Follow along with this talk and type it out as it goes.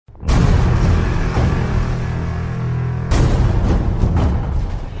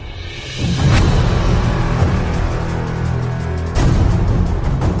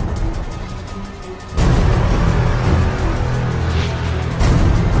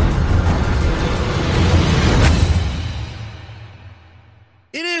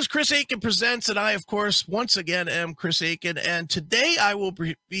Chris Aiken Presents, and I, of course, once again am Chris Aiken. And today I will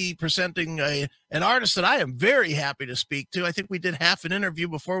be presenting an artist that I am very happy to speak to. I think we did half an interview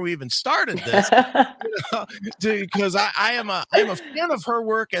before we even started this, because I am a fan of her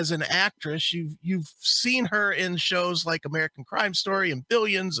work as an actress. You've seen her in shows like American Crime Story and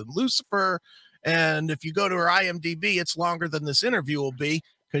Billions and Lucifer. And if you go to her IMDb, it's longer than this interview will be,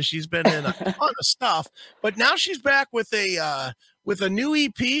 because she's been in a ton of stuff. But now she's back with a new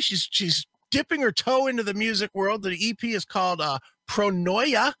EP. She's dipping her toe into the music world. The EP is called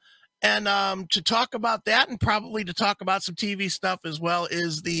Pronoia. And to talk about that, and probably to talk about some TV stuff as well,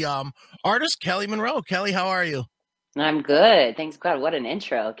 is the artist Kelly Monroe. Kelly, how are you? I'm good. Thanks, God. What an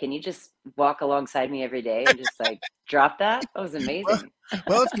intro. Can you just walk alongside me every day and just like drop that? That was amazing.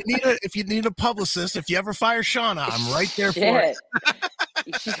 Well, if you need a publicist, if you ever fire Shauna, I'm right there for it.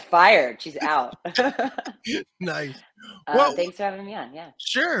 She's fired. She's out. Nice. Well, thanks for having me on. Yeah.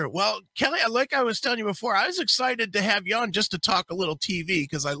 Sure. Well, Kelly, like I was telling you before, I was excited to have you on just to talk a little TV,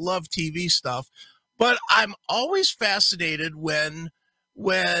 because I love TV stuff. But I'm always fascinated when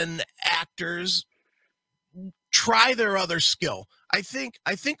actors try their other skill. I think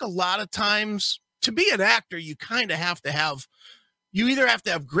a lot of times to be an actor, you kind of you either have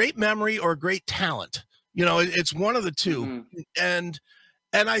to have great memory or great talent. You know, it's one of the two. Mm-hmm.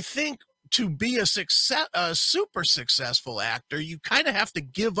 And I think to be a super successful actor, you kind of have to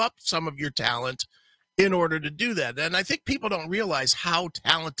give up some of your talent in order to do that. And I think people don't realize how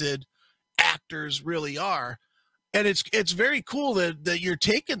talented actors really are. And it's very cool that you're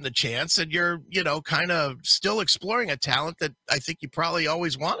taking the chance and you're, kind of still exploring a talent that I think you probably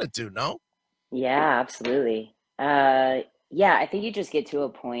always wanted to, no? Yeah, absolutely. Yeah, I think you just get to a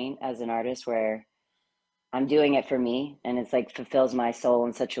point as an artist where I'm doing it for me, and it's like fulfills my soul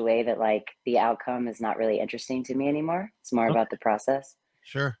in such a way that like the outcome is not really interesting to me anymore. It's more about the process.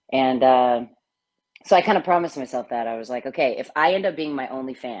 Sure. And so I kind of promised myself that. I was like, okay, if I end up being my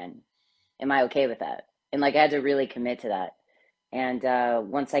only fan, am I okay with that? And like I had to really commit to that. And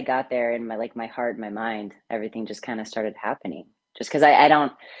once I got there in my heart, my mind, everything just kind of started happening. Just because I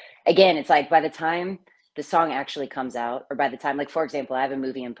don't, again, it's like by the time the song actually comes out, or by the time, like, for example, I have a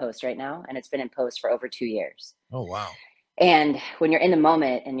movie in post right now, and it's been in post for over 2 years. Oh, wow. And when you're in the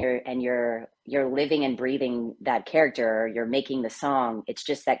moment and you're living and breathing that character, or you're making the song, it's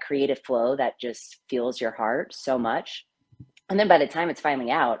just that creative flow that just fuels your heart so much. And then by the time it's finally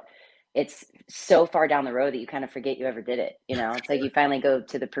out, it's so far down the road that you kind of forget you ever did it. It's like you finally go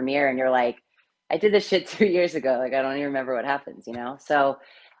to the premiere and you're like, I did this shit 2 years ago. Like, I don't even remember what happens, So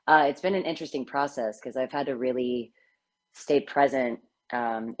it's been an interesting process because I've had to really stay present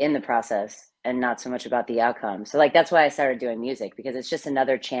in the process and not so much about the outcome. So like, that's why I started doing music, because it's just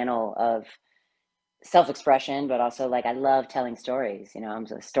another channel of self-expression, but also like, I love telling stories, I'm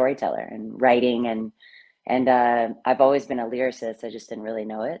a storyteller and writing, and I've always been a lyricist. I just didn't really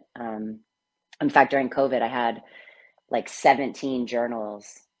know it. In fact, during COVID, I had like 17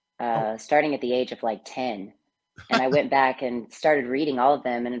 journals, starting at the age of like 10. And I went back and started reading all of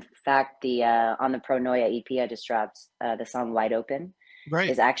them. And in fact, on the Pronoia EP I just dropped, the song Wide Open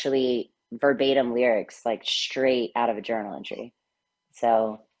is actually verbatim lyrics, like straight out of a journal entry.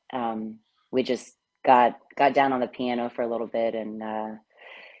 So we just got down on the piano for a little bit and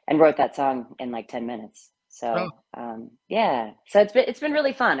wrote that song in like 10 minutes. So yeah, so it's been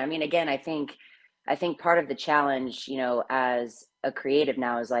really fun. I mean, again, I think part of the challenge, as a creative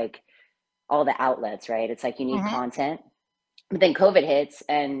now is like all the outlets, right? It's like you need content, but then COVID hits,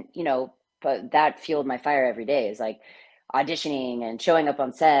 and but that fueled my fire every day. Is like auditioning and showing up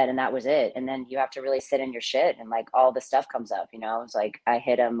on set, and that was it. And then you have to really sit in your shit, and like all the stuff comes up. It's like I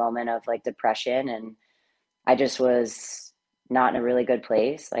hit a moment of like depression, and I just was not in a really good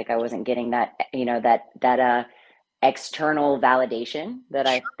place. Like I wasn't getting that, that external validation that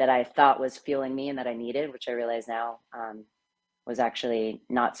I thought was fueling me and that I needed, which I realize now was actually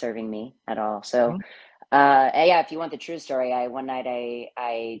not serving me at all. So yeah, if you want the true story, one night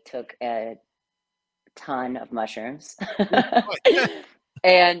I took a ton of mushrooms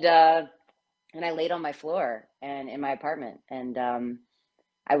and I laid on my floor and in my apartment, and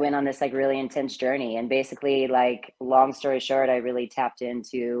I went on this like really intense journey. And basically, like, long story short, I really tapped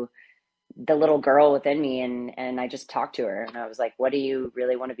into the little girl within me, and I just talked to her, and I was like, what do you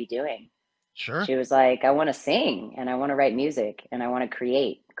really want to be doing? Sure. She was like, I want to sing, and I want to write music, and I want to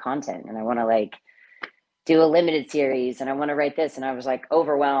create content, and I want to like do a limited series, and I want to write this. And I was like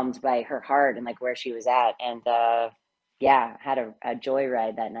overwhelmed by her heart and like where she was at. And yeah, had a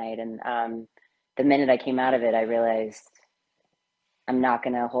joyride that night. And the minute I came out of it, I realized I'm not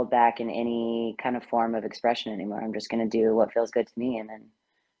going to hold back in any kind of form of expression anymore. I'm just going to do what feels good to me. And then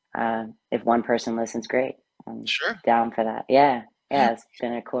if one person listens, great. I'm Sure. down for that. Yeah. Yeah. It's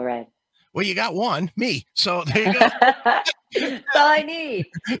been a cool ride. Well, you got one, me. So there you go. That's all I need.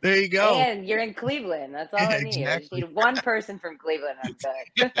 There you go. And you're in Cleveland. That's all I need. I just Exactly. need one person from Cleveland. I'm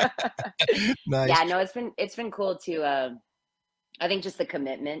good. Nice. Yeah, no, it's been cool to I think just the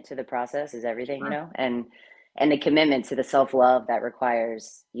commitment to the process is everything, Sure. and the commitment to the self-love that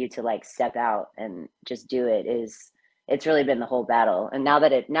requires you to like step out and just do it is it's really been the whole battle. And now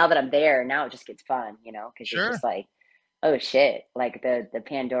that I'm there, now it just gets fun, because you're Sure. just like, oh shit, like the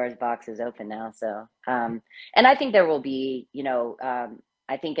Pandora's box is open now. So and I think there will be,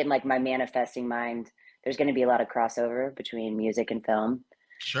 I think in like my manifesting mind, there's going to be a lot of crossover between music and film,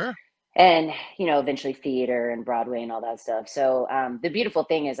 Sure. and eventually theater and Broadway and all that stuff. So the beautiful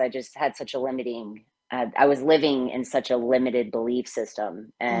thing is I just had such a limiting I was living in such a limited belief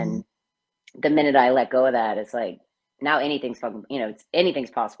system, Mhm. and the minute I let go of that, it's like now anything's fucking,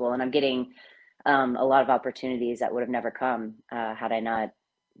 anything's possible, and I'm getting a lot of opportunities that would have never come had I not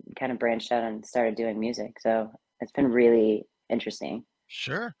kind of branched out and started doing music. So it's been really interesting.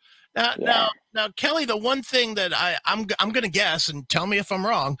 Sure. Now, Yeah. now, now, Kelly, the one thing that I'm going to guess, and tell me if I'm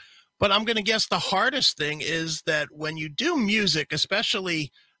wrong, but I'm going to guess the hardest thing is that when you do music,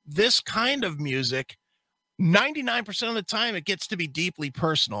 especially this kind of music, 99% of the time it gets to be deeply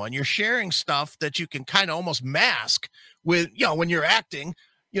personal, and you're sharing stuff that you can kind of almost mask with, when you're acting,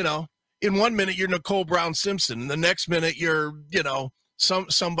 you know, in one minute you're Nicole Brown Simpson, and the next minute you're,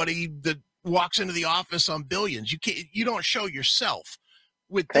 somebody that walks into the office on Billions. You don't show yourself.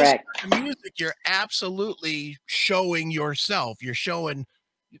 With this Correct. kind of music, you're absolutely showing yourself. You're showing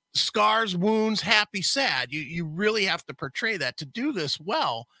scars, wounds, happy, sad. You really have to portray that to do this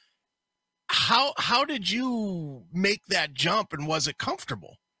well. How did you make that jump, and was it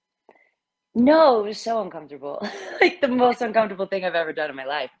comfortable? No, it was so uncomfortable. Like the most uncomfortable thing I've ever done in my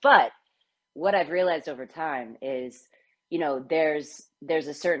life. But what I've realized over time is, there's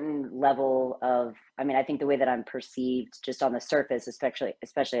a certain level of, I mean, I think the way that I'm perceived just on the surface, especially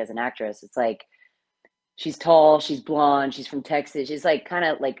as an actress, it's like she's tall, she's blonde, she's from Texas. She's like kind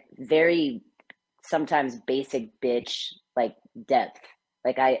of like very sometimes basic bitch like depth.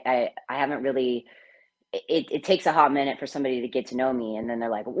 Like I haven't really it takes a hot minute for somebody to get to know me, and then they're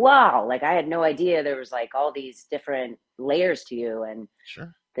like, wow, like I had no idea there was like all these different layers to you, and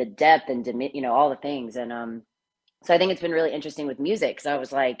Sure. the depth and all the things. And so I think it's been really interesting with music, because I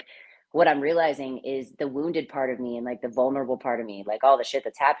was like, what I'm realizing is the wounded part of me and like the vulnerable part of me, like all the shit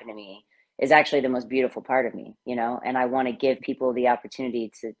that's happened to me, is actually the most beautiful part of me, and I want to give people the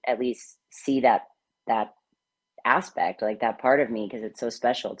opportunity to at least see that aspect, like that part of me, because it's so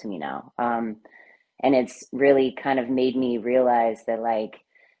special to me now. And it's really kind of made me realize that like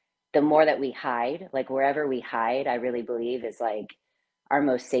the more that we hide, like wherever we hide, I really believe is like our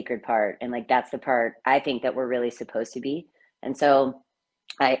most sacred part. And like that's the part I think that we're really supposed to be. And so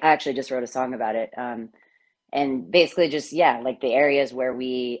I actually just wrote a song about it. And basically just, yeah, like the areas where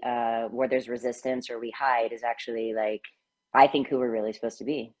where there's resistance or we hide is actually like I think who we're really supposed to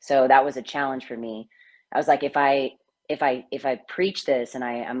be. So that was a challenge for me. I was like, if I preach this and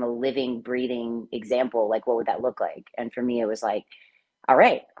I'm a living, breathing example, like what would that look like? And for me, it was like, all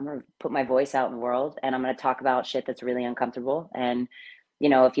right, I'm gonna put my voice out in the world, and I'm gonna talk about shit that's really uncomfortable. And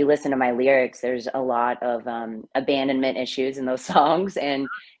if you listen to my lyrics, there's a lot of abandonment issues in those songs, and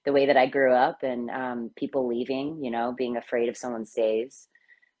the way that I grew up, and people leaving, being afraid if someone stays,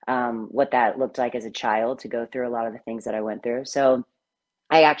 what that looked like as a child to go through a lot of the things that I went through. So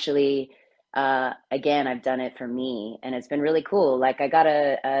I actually, again, I've done it for me, and it's been really cool. Like I got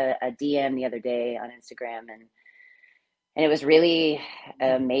a DM the other day on Instagram, and it was really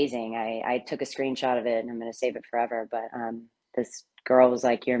amazing. I took a screenshot of it, and I'm going to save it forever. But this girl was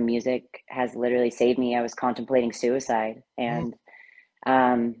like, your music has literally saved me. I was contemplating suicide, Mm.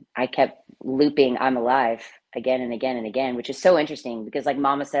 and I kept looping I'm alive again and again and again, which is so interesting because like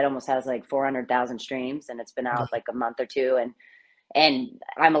Mama Said almost has like 400,000 streams, and it's been Yeah. out like a month or two. And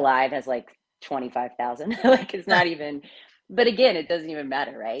I'm alive has like 25,000. Like it's not even, but again, it doesn't even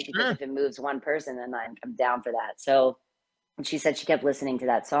matter, right? Because Sure. if it moves one person, then I'm down for that. So she said she kept listening to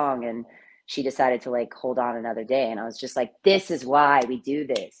that song, and she decided to like hold on another day. And I was just like, this is why we do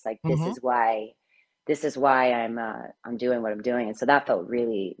this. Like Mhm. this is why I'm doing what I'm doing. And so that felt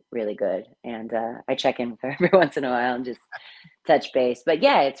really, really good. And I check in with her every once in a while and just touch base. But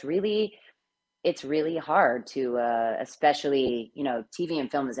yeah, it's really hard to especially TV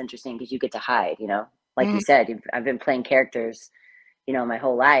and film is interesting because you get to hide, like you Mhm. said, I've been playing characters my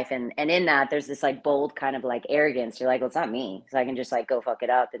whole life, and in that there's this like bold kind of like arrogance. You're like, well, it's not me, so I can just like go fuck it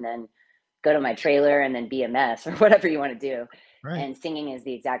up and then go to my trailer and then be a mess or whatever you want to do. Right. And singing is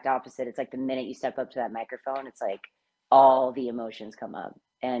the exact opposite. It's like the minute you step up to that microphone, it's like all the emotions come up.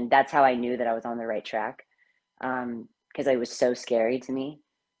 And that's how I knew that I was on the right track. Because it was so scary to me.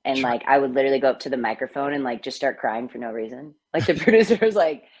 And Sure. like I would literally go up to the microphone and like just start crying for no reason. Like the producer was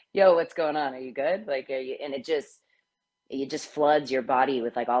like, "Yo, what's going on? Are you good?" Like, are you? And it just floods your body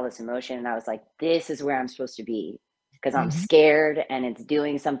with like all this emotion. And I was like, "This is where I'm supposed to be," because I'm Mhm. scared and it's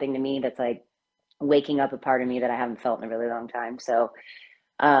doing something to me that's like waking up a part of me that I haven't felt in a really long time. So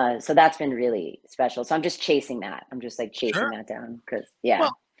that's been really special. So I'm just chasing that. I'm just like chasing Sure. that down because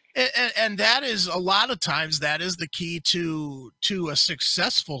Well, yeah. and that is a lot of times that is the key to a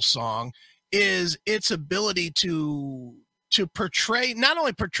successful song is its ability to portray not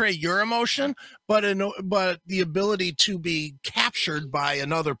only portray your emotion but the ability to be captured by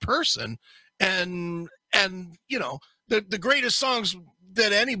another person and you know the greatest songs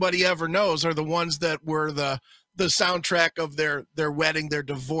that anybody ever knows are the ones that were the soundtrack of their wedding, their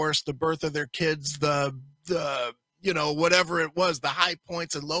divorce, the birth of their kids, the you know, whatever it was, the high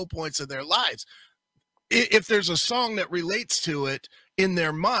points and low points of their lives. If there's a song that relates to it in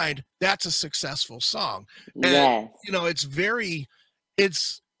their mind, that's a successful song. And, Yes. you know,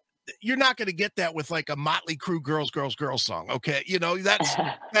 it's, you're not going to get that with like a Motley Crue girls, girls, girls song. Okay. You know, that's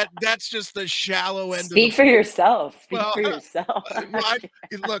just the shallow end of the, Speak for yourself. Speak well, for yourself. well,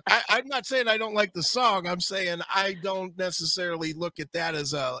 look, I'm not saying I don't like the song. I'm saying I don't necessarily look at that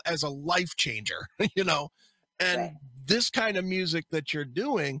as a life changer, you know. Right. And this kind of music that you're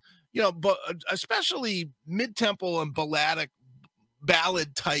doing, you know, but especially mid-tempo and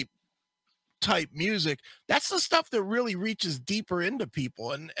ballad type music, that's the stuff that really reaches deeper into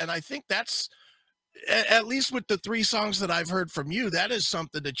people. And I think that's at least with the three songs that I've heard from you, that is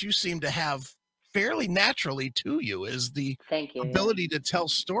something that you seem to have fairly naturally to you is the Thank you. Yeah. ability to tell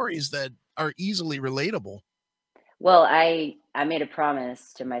stories that are easily relatable. Well, I made a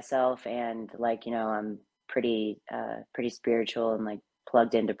promise to myself and like, I'm pretty spiritual and like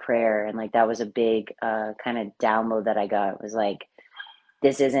plugged into prayer and like that was a big kind of download that I got was like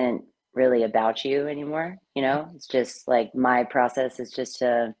this isn't really about you anymore, It's just like my process is just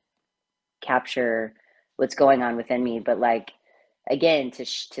to capture what's going on within me, but like again to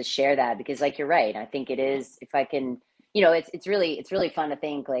share that because like you're right. I think it is if I can it's really fun to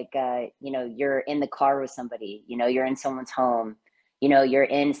think like you're in the car with somebody, you're in someone's home, you're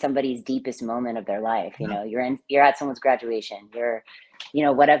in somebody's deepest moment of their life, Yeah, you're at someone's graduation, you're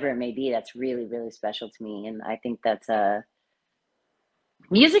whatever it may be. That's really really special to me, and I think that's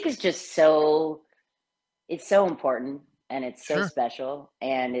music is just so it's so important and it's so sure. special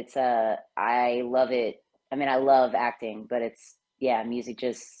and I love it. I mean, I love acting, but it's yeah, music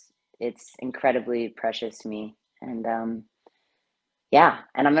just it's incredibly precious to me. And yeah,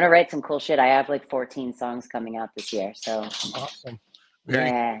 and I'm gonna write some cool shit. I have like 14 songs coming out this year. So Awesome. Very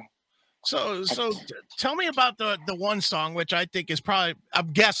yeah. so That's tell me about the one song which I think is probably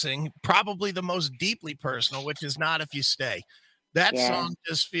I'm guessing probably the most deeply personal, which is Not If You Stay. That yeah. song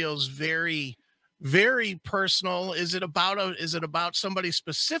just feels very very personal. Is it about somebody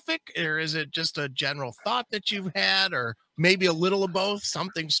specific or is it just a general thought that you've had or maybe a little of both,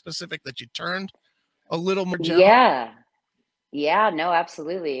 something specific that you turned a little more general? Yeah. Yeah, no,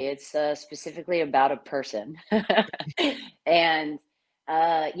 absolutely. It's specifically about a person. And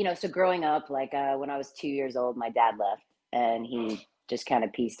so growing up, like when I was 2 years old, my dad left and he just kind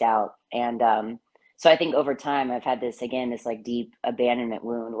of pieced out. And so I think over time I've had this like deep abandonment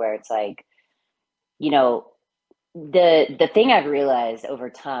wound where it's like, you know, the thing I've realized over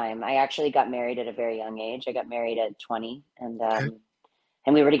time, I actually got married at a very young age. I got married at 20 Okay.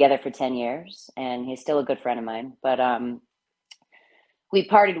 and we were together for 10 years and he's still a good friend of mine. But we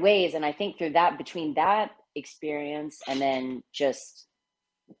parted ways, and I think through that between that experience and then just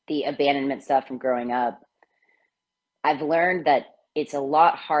the abandonment stuff from growing up, I've learned that it's a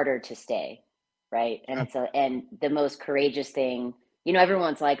lot harder to stay, right? And Yeah. and the most courageous thing,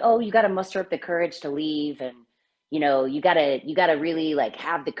 everyone's like, "Oh, you got to muster up the courage to leave and you got to really like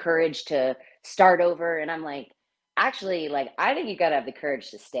have the courage to start over." And I'm like, "Actually, like I think you got to have the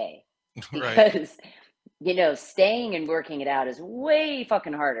courage to stay Right. because staying and working it out is way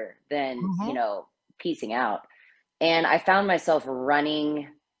fucking harder than, Mhm. piecing out." And I found myself running,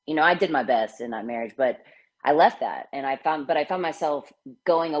 I did my best in that marriage, but I left that and I found myself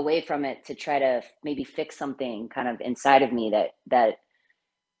going away from it to try to maybe fix something kind of inside of me that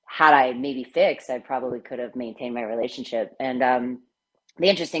had I maybe fixed, I probably could have maintained my relationship. And the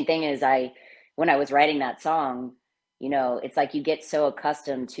interesting thing is when I was writing that song, it's like you get so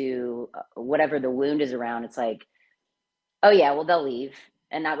accustomed to whatever the wound is around. It's like, oh yeah, well they'll leave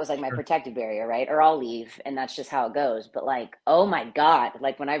And that was like my Sure. protective barrier, right? Or I'll leave, and that's just how it goes. But like, oh my God,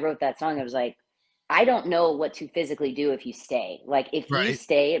 like when I wrote that song, it was like, I don't know what to physically do if you stay. Like if you Right.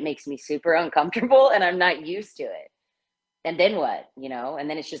 stay, it makes me super uncomfortable and I'm not used to it. And then what, and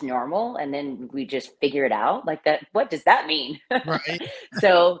then it's just normal and then we just figure it out like that. What does that mean? Right.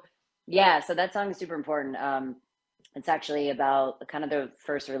 So yeah, so that song is super important. It's actually about kind of the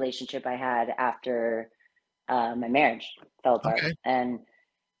first relationship I had after my marriage fell apart. Okay. And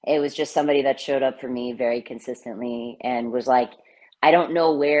it was just somebody that showed up for me very consistently and was like, I don't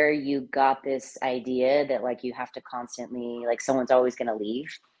know where you got this idea that like you have to constantly, like someone's always going to leave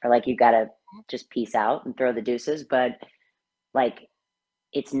or like you got to just peace out and throw the deuces. But like,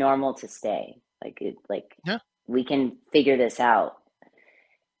 it's normal to stay. Like Yeah. we can figure this out.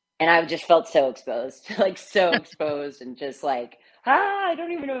 And I just felt so exposed, like so exposed and just like, I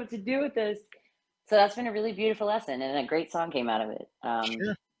don't even know what to do with this. So that's been a really beautiful lesson and a great song came out of it.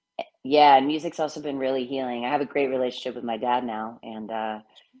 Sure. Yeah, and music's also been really healing. I have a great relationship with my dad now, and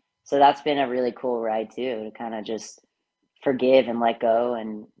so that's been a really cool ride too, to kind of just forgive and let go.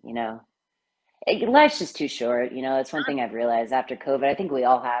 And life's just too short. It's one Sure. thing I've realized after COVID. I think we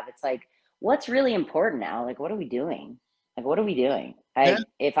all have. It's like, what's really important now? Like, what are we doing? Like, what are we doing? Yeah.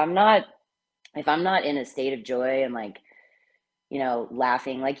 If I'm not in a state of joy and like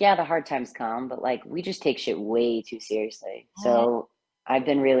laughing, like, yeah, the hard times come, but like we just take shit way too seriously. Mhm. So I've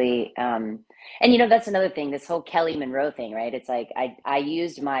been really and that's another thing, this whole Kelly Monroe thing, right? It's like I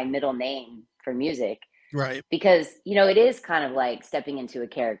used my middle name for music Right. because it is kind of like stepping into a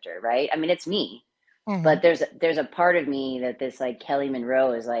character, right? I mean, it's me, Hmm. but there's a part of me that this like Kelly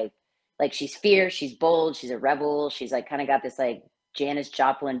Monroe is like she's fierce, she's bold, she's a rebel, she's like kind of got this like Janis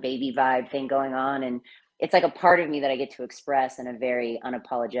Joplin baby vibe thing going on, and it's like a part of me that I get to express in a very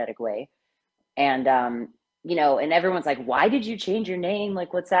unapologetic way. And and everyone's like, "Why did you change your name?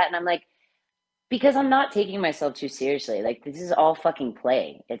 Like, what's that?" And I'm like, because I'm not taking myself too seriously. Like, this is all fucking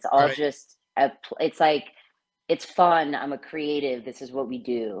play. It's all Right. just it's like it's fun. I'm a creative. This is what we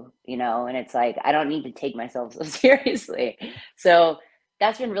do, and it's like I don't need to take myself so seriously. So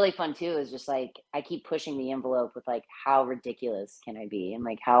that's been really fun too, is just like I keep pushing the envelope with like how ridiculous can I be and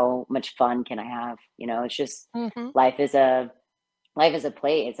like how much fun can I have? It's just Hmm. life is a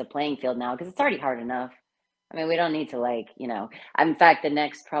it's a playing field now because it's already hard enough. I mean, we don't need to like, in fact, the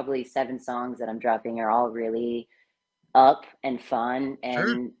next probably 7 songs that I'm dropping are all really up and fun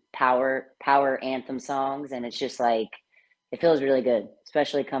Sure. and power anthem songs, and it's just like it feels really good,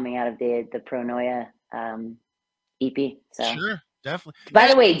 especially coming out of the Pronoia EP. So, Sure. Definitely. by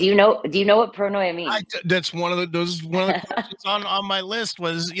the way, do you know what Pronoia means? That's one of the those one of the questions on my list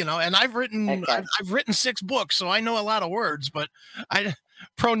was, and Okay. I've written 6 books, so I know a lot of words, but I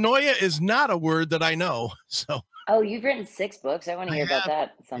pronoia is not a word that I know. So Oh, you've written 6 books. I want to I hear about have.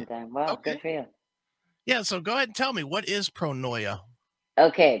 that Yeah. sometime. Wow, Okay. good for you. Yeah, so go ahead and tell me, what is pronoia?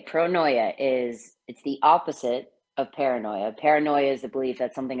 Okay, pronoia is it's the opposite of paranoia. Paranoia is the belief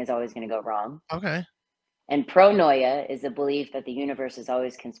that something is always going to go wrong. Okay. And pronoia is the belief that the universe is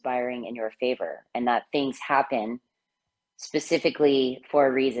always conspiring in your favor and that things happen specifically for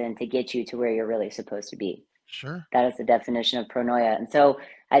a reason to get you to where you're really supposed to be. Sure. That is the definition of pronoia. And so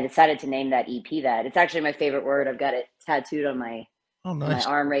I decided to name that EP that. It's actually my favorite word. I've got it tattooed on Oh, my nice.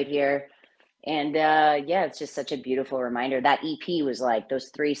 arm right here. And yeah, it's just such a beautiful reminder. That EP was like those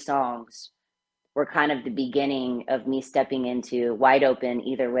 3 songs were kind of the beginning of me stepping into Wide Open,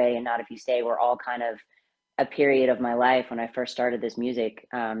 Either Way, and Not If You Stay, were all kind of a period of my life when I first started this music,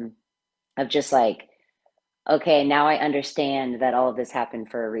 of just like, okay, now I understand that all of this happened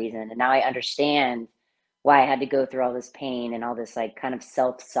for a reason. And now I understand why I had to go through all this pain and all this like kind of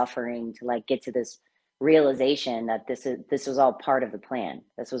self-suffering to like get to this realization that this was all part of the plan.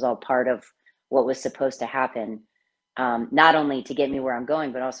 This was all part of what was supposed to happen. Not only to get me where I'm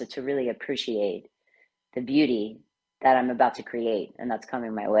going, but also to really appreciate the beauty that I'm about to create and that's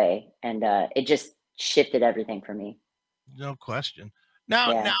coming my way. And it just shifted everything for me. No question.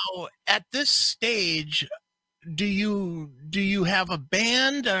 Now Yeah. now at this stage, do you have a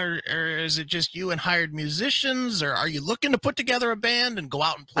band, or is it just you and hired musicians, or are you looking to put together a band and go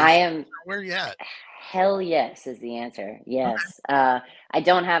out and play I shows, am or where you at? Hell yes is the answer. Okay. Yes. I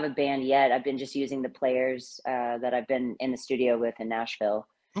don't have a band yet. I've been just using the players that I've been in the studio with in Nashville.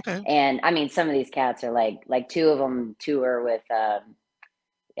 Okay. And I mean, some of these cats are like 2 of them tour with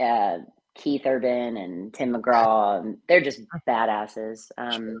uh, Keith Urban and Tim Okay. McGraw. And they're just Sure. badasses.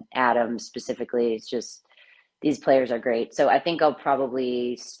 Sure. Adam specifically, it's just these players are great. So I think I'll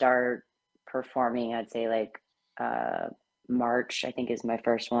probably start performing. I'd say like uh, March. I think is my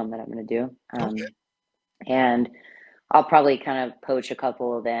first one that I'm going to do. Okay. And I'll probably kind of poach a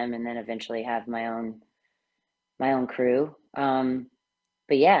couple of them and then eventually have my own crew.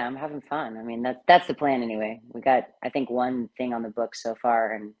 But yeah, I'm having fun. I mean, that's the plan anyway. We got, I think, one thing on the book so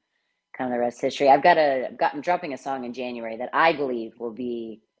far, and kind of the rest history. I'm dropping a song in January that I believe will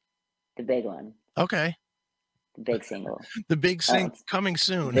be the big one, Okay. the big single. The big Oh, sing it's coming the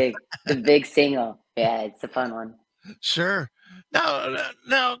soon. big single. Yeah, it's a fun one. Sure.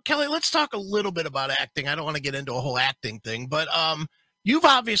 Now, Kelly, let's talk a little bit about acting. I don't want to get into a whole acting thing, but you've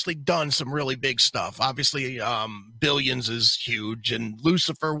obviously done some really big stuff. Obviously, Billions is huge, and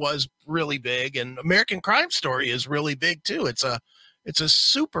Lucifer was really big, and American Crime Story is really big too. It's a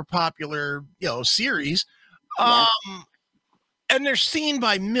super popular, series. Yeah. Um, and they're seen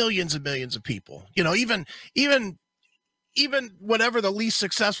by millions and millions of people. Even whatever the least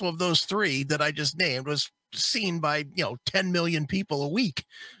successful of those three that I just named was seen by 10 million people a week.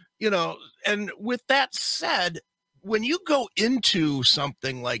 And with that said, when you go into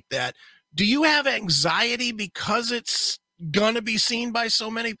something like that, do you have anxiety because it's gonna be seen by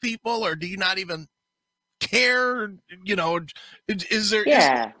so many people, or do you not even care? Is there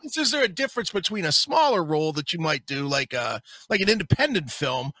Yeah. is there a difference between a smaller role that you might do, like an independent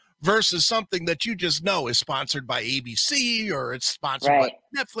film, versus something that you just know is sponsored by ABC, or it's sponsored by Right.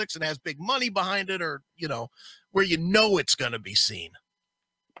 Netflix and has big money behind it, or where it's going to be seen?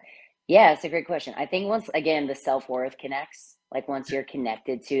 Yeah, it's a great question. I think once again the self-worth connects, like once you're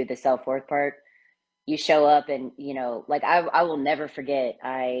connected to the self-worth part, you show up and like I will never forget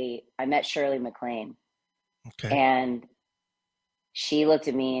I met Shirley MacLaine, Okay. and she looked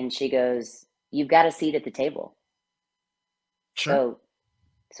at me and she goes, "You've got a seat at the table. Sure.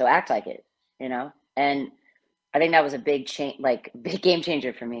 So act like it," you know? And I think that was a big change, like big game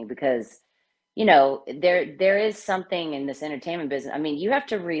changer for me, because there is something in this entertainment business. I mean, you have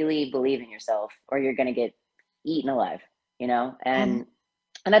to really believe in yourself or you're going to get eaten alive, you know? Mhm.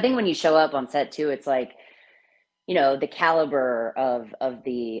 And I think when you show up on set too, it's like, the caliber of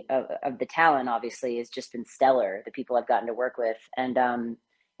the talent obviously has just been stellar, the people I've gotten to work with. And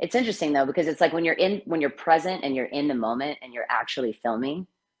it's interesting though, because it's like when you're present and you're in the moment and you're actually filming,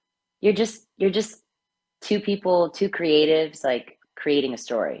 you're just two people, two creatives, like creating a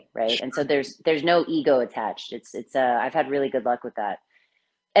story, right? And so there's no ego attached. It's I've had really good luck with that.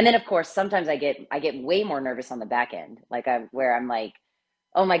 And then of course sometimes I get way more nervous on the back end, like where I'm like,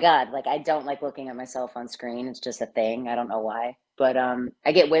 oh my god, like I don't like looking at myself on screen. It's just a thing. I don't know why, but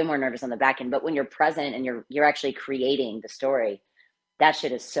I get way more nervous on the back end. But when you're present and you're actually creating the story, that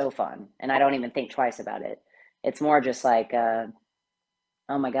shit is so fun, and I don't even think twice about it. It's more just like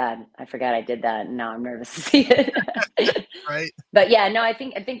oh my god, I forgot I did that, and now I'm nervous to see it. Right. But yeah, no, I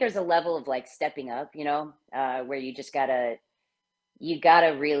think there's a level of like stepping up, where you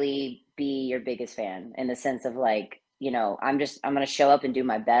gotta really be your biggest fan, in the sense of like, I'm gonna show up and do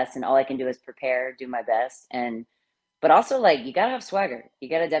my best, and all I can do is prepare, do my best, and but also like you gotta have swagger. You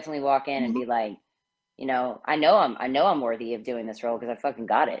gotta definitely walk in and Mhm. be like, I know I'm worthy of doing this role because I fucking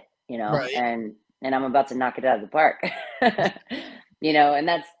got it, Right. and I'm about to knock it out of the park. And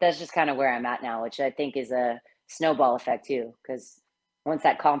that's just kind of where I'm at now, which I think is a snowball effect too, because once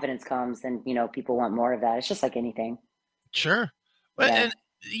that confidence comes, then people want more of that. It's just like anything. Sure. But Yeah. and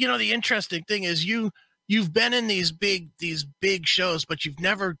the interesting thing is you've been in these big shows, but you've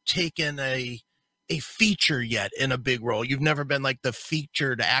never taken a feature yet in a big role. You've never been like the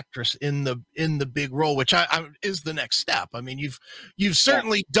featured actress in the big role, which I is the next step. I mean, you've Yeah.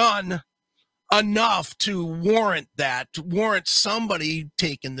 certainly done enough to warrant that, to warrant somebody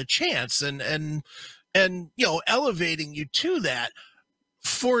taking the chance and elevating you to that.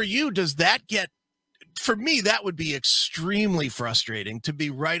 For you, does that get for me, that would be extremely frustrating to be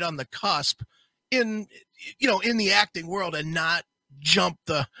right on the cusp in in the acting world and not jump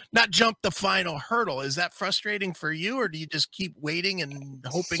the final hurdle. Is that frustrating for you, or do you just keep waiting and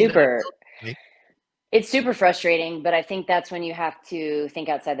hoping that it Super. goes? It's super frustrating, but I think that's when you have to think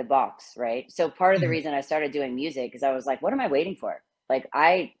outside the box, right? So part of the Mhm. reason I started doing music is I was like, what am I waiting for? Like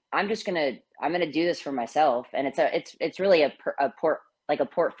I'm gonna do this for myself, and it's really like a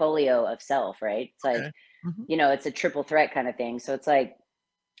portfolio of self, right? It's like, Okay. Mhm. it's a triple threat kind of thing. So it's like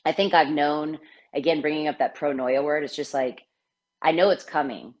I think I've known, again, bringing up that pronoia word, it's just like I know it's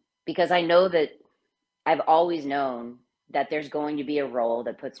coming, because I know that I've always known that there's going to be a role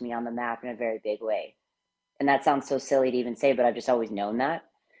that puts me on the map in a very big way. And that sounds so silly to even say, but I've just always known that.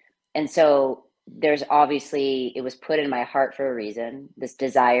 And so there's obviously, it was put in my heart for a reason. This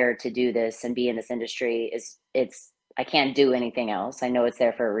desire to do this and be in this industry I can't do anything else. I know it's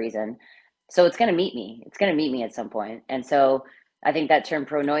there for a reason. So it's going to meet me. It's going to meet me at some point. And so I think that term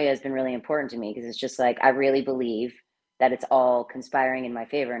pronoia has been really important to me, because it's just like, I really believe that it's all conspiring in my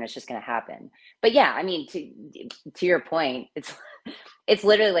favor and it's just going to happen. But yeah, I mean, to your point, it's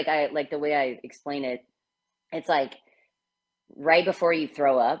literally like the way I explain it. It's like right before you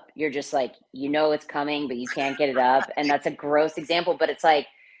throw up, you're just like, it's coming, but you can't get it up. And that's a gross example, but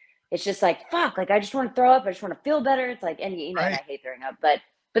it's just like, fuck, like I just want to throw up. I just want to feel better. It's like, and and Right. I hate throwing up, but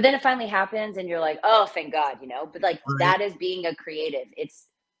then it finally happens and you're like, oh, thank God, but like Right. that is being a creative. It's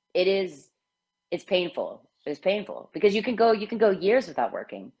painful. It's painful because you can go years without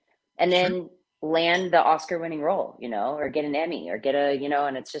working and Sure. then land the Oscar winning role, or get an Emmy or get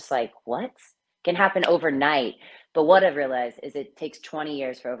and it's just like, what can happen overnight? But what I've realized is it takes 20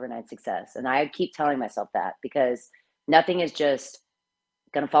 years for overnight success. And I keep telling myself that because nothing is just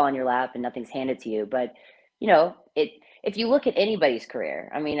going to fall in your lap and nothing's handed to you. But, if you look at anybody's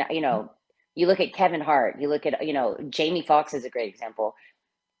career, I mean, you look at Kevin Hart, you look at, Jamie Foxx is a great example.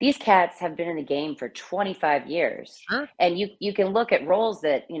 These cats have been in the game for 25 years. Sure. And you can look at roles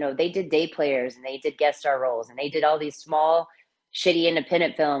that, they did day players and they did guest star roles and they did all these small, shitty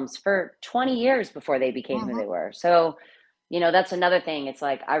independent films for 20 years before they became who they were. So, that's another thing. It's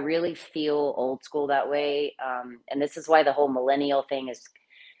like, I really feel old school that way. And this is why the whole millennial thing is,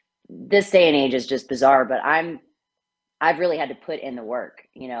 this day and age is just bizarre, but I've really had to put in the work,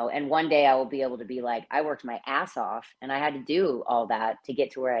 and one day I will be able to be like, I worked my ass off and I had to do all that to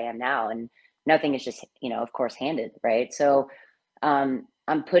get to where I am now. And nothing is just, of course, handed. Right. So,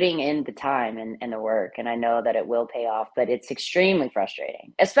 I'm putting in the time and the work, and I know that it will pay off, but it's extremely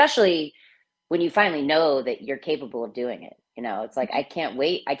frustrating, especially when you finally know that you're capable of doing it. It's like, I can't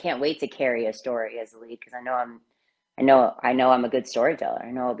wait. I can't wait to carry a story as a lead because I know I'm a good storyteller.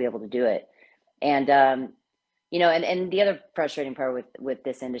 I know I'll be able to do it. And, and the other frustrating part with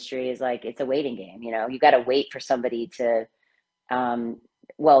this industry is like, it's a waiting game. You got to wait for somebody to,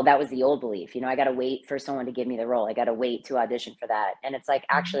 well, that was the old belief, I got to wait for someone to give me the role. I got to wait to audition for that. And it's like,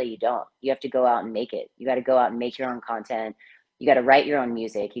 actually, you don't. You have to go out and make it. You got to go out and make your own content. You got to write your own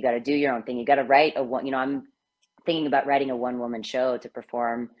music. You got to do your own thing. You got to write I'm thinking about writing a one-woman show to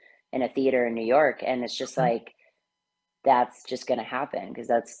perform in a theater in New York. And it's just like, that's just going to happen because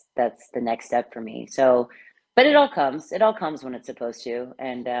that's the next step for me. So, but it all comes when it's supposed to.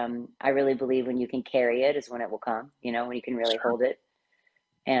 And I really believe when you can carry it is when it will come, when you can really hold it.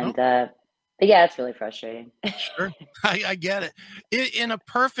 And but yeah, it's really frustrating. Sure. I get it. In a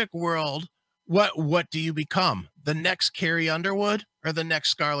perfect world, what do you become? The next Carrie Underwood or the next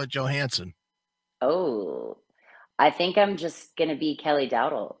Scarlett Johansson? Oh, I think I'm just gonna be Kelly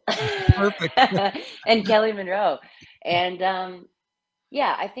Dowdle Perfect. and Kelly Monroe. And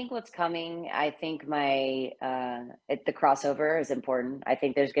yeah, I think what's coming, I think the crossover is important. I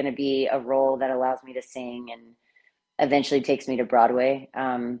think there's gonna be a role that allows me to sing and eventually takes me to Broadway.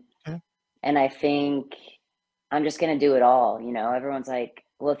 Okay. And I think I'm just gonna do it all. Everyone's like,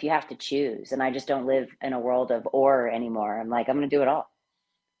 well, if you have to choose, and I just don't live in a world of or anymore. I'm like, I'm gonna do it all.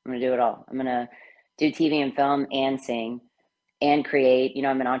 I'm gonna do it all. I'm gonna do TV and film and sing and create.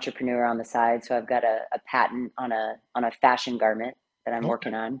 I'm an entrepreneur on the side, so I've got a patent on a fashion garment that I'm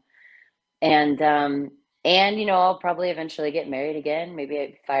working on. And I'll probably eventually get married again. Maybe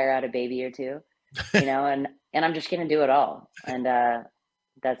I fire out a baby or two, and I'm just gonna do it all. And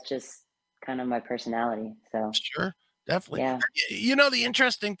that's just kind of my personality. So Sure. Definitely. yeah. The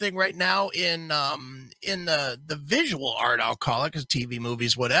interesting thing right now in the visual art, I'll call it, because TV,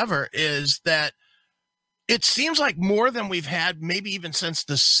 movies, whatever, is that it seems like more than we've had, maybe even since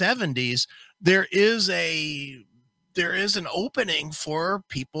the 70s, there is an opening for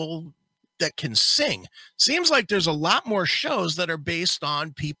people that can sing. Seems like there's a lot more shows that are based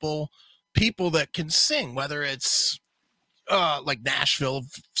on people that can sing, whether it's like Nashville,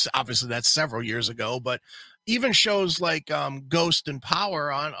 obviously that's several years ago, but even shows like Ghost and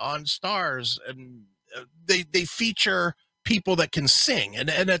Power on Stars, and they feature people that can sing, and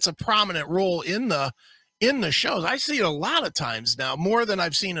it's a prominent role in the shows. I see it a lot of times now, more than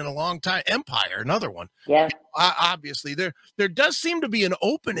I've seen in a long time. Empire, another one. Yeah. Obviously, there does seem to be an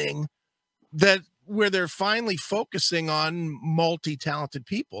opening where they're finally focusing on multi-talented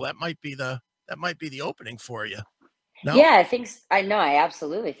people. That might be the opening for you. No? Yeah, I know. I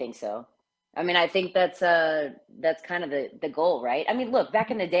absolutely think so. I mean, I think that's kind of the goal, right? I mean, look,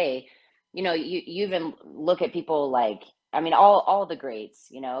 back in the day, you even look at people like, I mean, all the greats,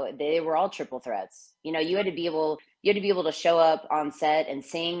 they were all triple threats. You had to be able to show up on set and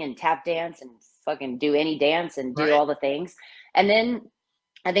sing and tap dance and fucking do any dance and do all the things. And then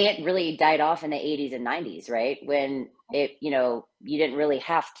I think it really died off in the 80s and 90s, right? When you didn't really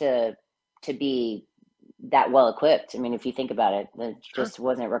have to be that well equipped. I mean, if you think about it, it just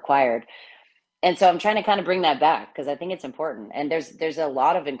wasn't required. And so I'm trying to kind of bring that back because I think it's important. And there's a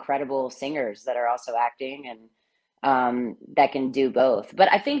lot of incredible singers that are also acting and that can do both.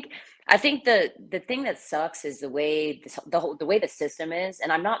 But I think the thing that sucks is the way the way the system is.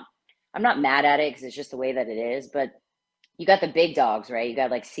 And I'm not mad at it because it's just the way that it is. But you got the big dogs, right? You got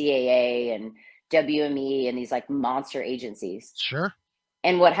like CAA and WME and these like monster agencies. Sure.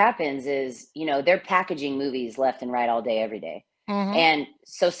 And what happens is, they're packaging movies left and right all day, every day. Mm-hmm. And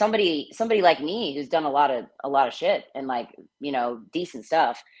so somebody like me who's done a lot of shit and like, decent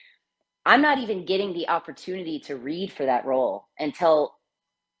stuff, I'm not even getting the opportunity to read for that role until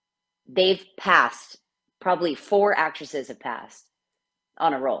they've passed. Probably 4 actresses have passed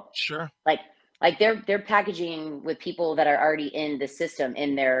on a role. Sure. Like they're packaging with people that are already in the system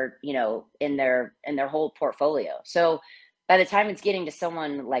in their, in their whole portfolio. So by the time it's getting to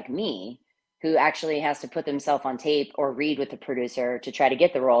someone like me who actually has to put themselves on tape or read with the producer to try to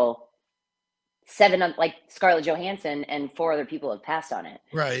get the role, like Scarlett Johansson and 4 other people have passed on it.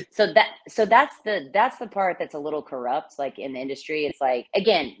 Right. So that's the part that's a little corrupt, like in the industry. It's like,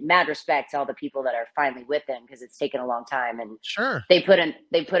 again, mad respect to all the people that are finally with them because it's taken a long time and sure they put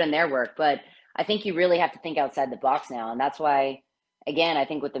in their work. But I think you really have to think outside the box now. And that's why, again, I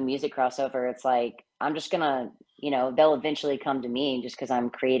think with the music crossover, it's like, I'm just gonna, they'll eventually come to me just because I'm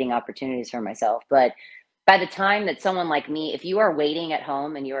creating opportunities for myself. But by the time that someone like me, if you are waiting at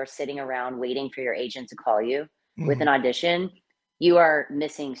home and you are sitting around waiting for your agent to call you with an audition, you are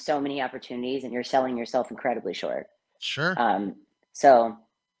missing so many opportunities and you're selling yourself incredibly short. Sure. So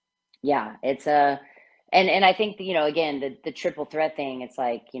yeah, it's and I think, again, the triple threat thing, it's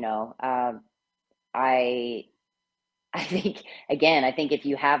like, I think, again, I think if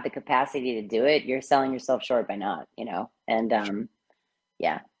you have the capacity to do it, you're selling yourself short by not, and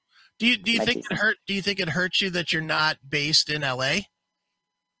yeah. Do you think it hurt? Do you think it hurts you that you're not based in LA?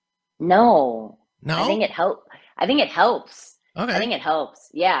 No. No. I think it helps. Okay. I think it helps.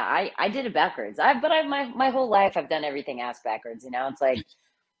 Yeah, I did it backwards. My whole life I've done everything ass backwards. It's like,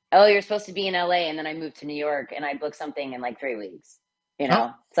 oh, you're supposed to be in LA, and then I moved to New York, and I booked something in like 3 weeks.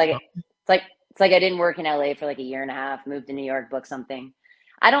 Oh. It's like I didn't work in LA for like a year and a half, moved to New York, booked something.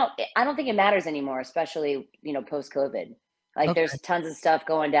 I don't think it matters anymore, especially, post COVID. Like there's tons of stuff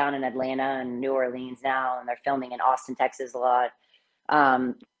going down in Atlanta and New Orleans now, and they're filming in Austin, Texas a lot.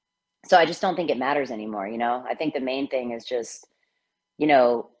 So I just don't think it matters anymore. I think the main thing is just, getting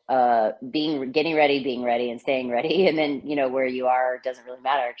ready, being ready and staying ready. And then, where you are doesn't really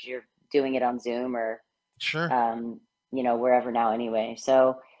matter because you're doing it on Zoom or, sure. Wherever now anyway.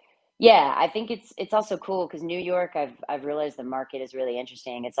 So yeah, I think it's also cool because New York, I've realized the market is really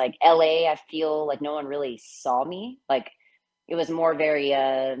interesting. It's like LA, I feel like no one really saw me. Like it was more very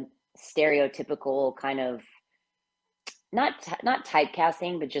stereotypical kind of not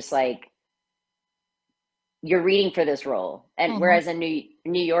typecasting, but just like you're reading for this role. And whereas in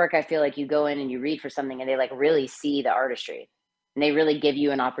New York, I feel like you go in and you read for something and they like really see the artistry and they really give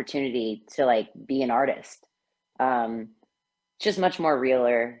you an opportunity to like be an artist. It's just much more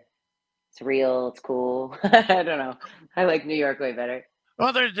realer. It's real. It's cool. I don't know. I like New York way better.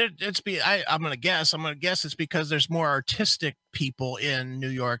 Well, I'm gonna guess it's because there's more artistic people in New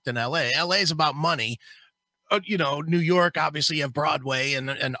York than LA. LA is about money. New York, obviously you have Broadway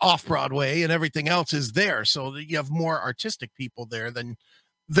and off Broadway and everything else is there. So you have more artistic people there than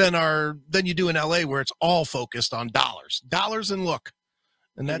you do in LA, where it's all focused on dollars and look.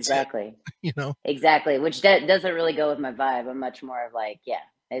 And that's exactly, it, exactly, which doesn't really go with my vibe. I'm much more of like,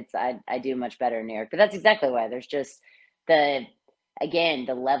 I do much better in New York, but that's exactly why there's just the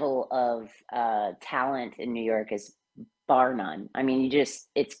level of talent in New York is bar none. I mean,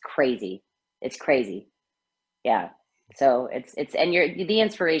 it's crazy. It's crazy. Yeah. So it's and you're the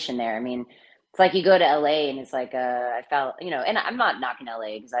inspiration there. I mean, it's like you go to LA and it's like I felt, and I'm not knocking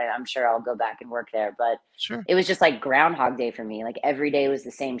LA because I'm sure I'll go back and work there, but sure. It was just like Groundhog Day for me. Like every day was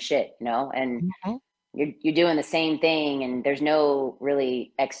the same shit, and you're doing the same thing and there's no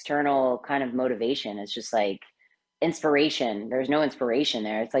really external kind of motivation. It's just like inspiration. There's no inspiration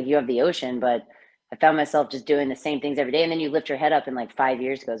there. It's like you have the ocean, but I found myself just doing the same things every day. And then you lift your head up and like 5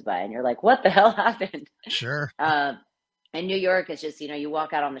 years goes by and you're like, what the hell happened? Sure. And New York is just, you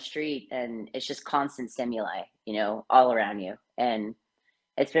walk out on the street and it's just constant stimuli, all around you. And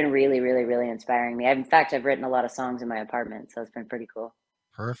it's been really, really, really inspiring me. In fact, I've written a lot of songs in my apartment. So it's been pretty cool.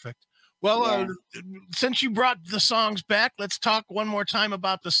 Perfect. Well, since you brought the songs back, let's talk one more time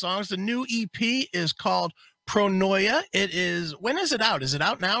about the songs. The new EP is called Pronoia. When is it out? Is it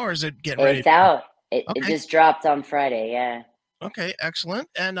out now or is it getting ready? It's out. It just dropped on Friday. Yeah. Okay, excellent.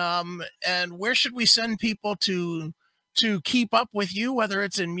 And where should we send people to to keep up with you, whether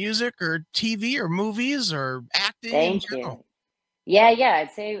it's in music or TV or movies or acting in Thank general? you. Yeah.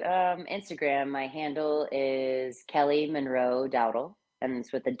 I'd say Instagram. My handle is Kelly Monroe Dowdle, and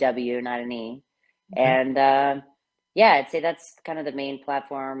it's with a W, not an E. Okay. And yeah, I'd say that's kind of the main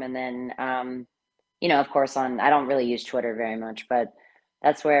platform. And then, of course, I don't really use Twitter very much, but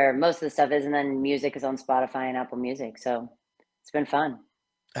that's where most of the stuff is. And then music is on Spotify and Apple Music. So it's been fun.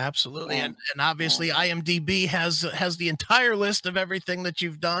 Absolutely. Yeah. And Yeah. obviously IMDb has the entire list of everything that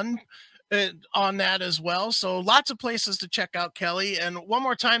you've done on that as well. So lots of places to check out Kelly. And one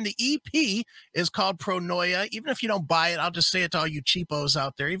more time, the EP is called Pronoia. Even if you don't buy it, I'll just say it to all you cheapos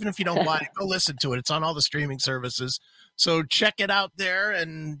out there. Even if you don't buy it, go listen to it. It's on all the streaming services. So check it out there,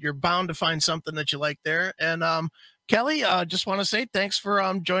 and you're bound to find something that you like there. And Kelly, just want to say thanks for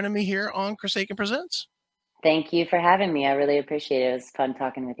joining me here on Chris Aiken Presents. Thank you for having me. I really appreciate it. It was fun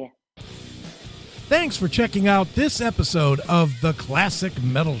talking with you. Thanks for checking out this episode of The Classic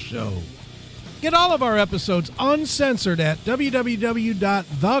Metal Show. Get all of our episodes uncensored at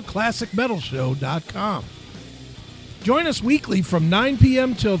www.theclassicmetalshow.com. Join us weekly from 9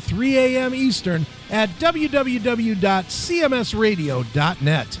 p.m. till 3 a.m. Eastern at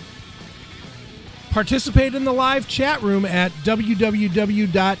www.cmsradio.net. Participate in the live chat room at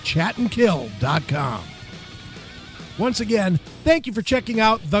www.chatandkill.com. Once again, thank you for checking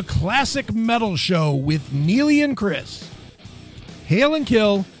out The Classic Metal Show with Neely and Chris. Hail and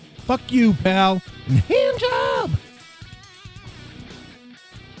kill, fuck you, pal, and hand job!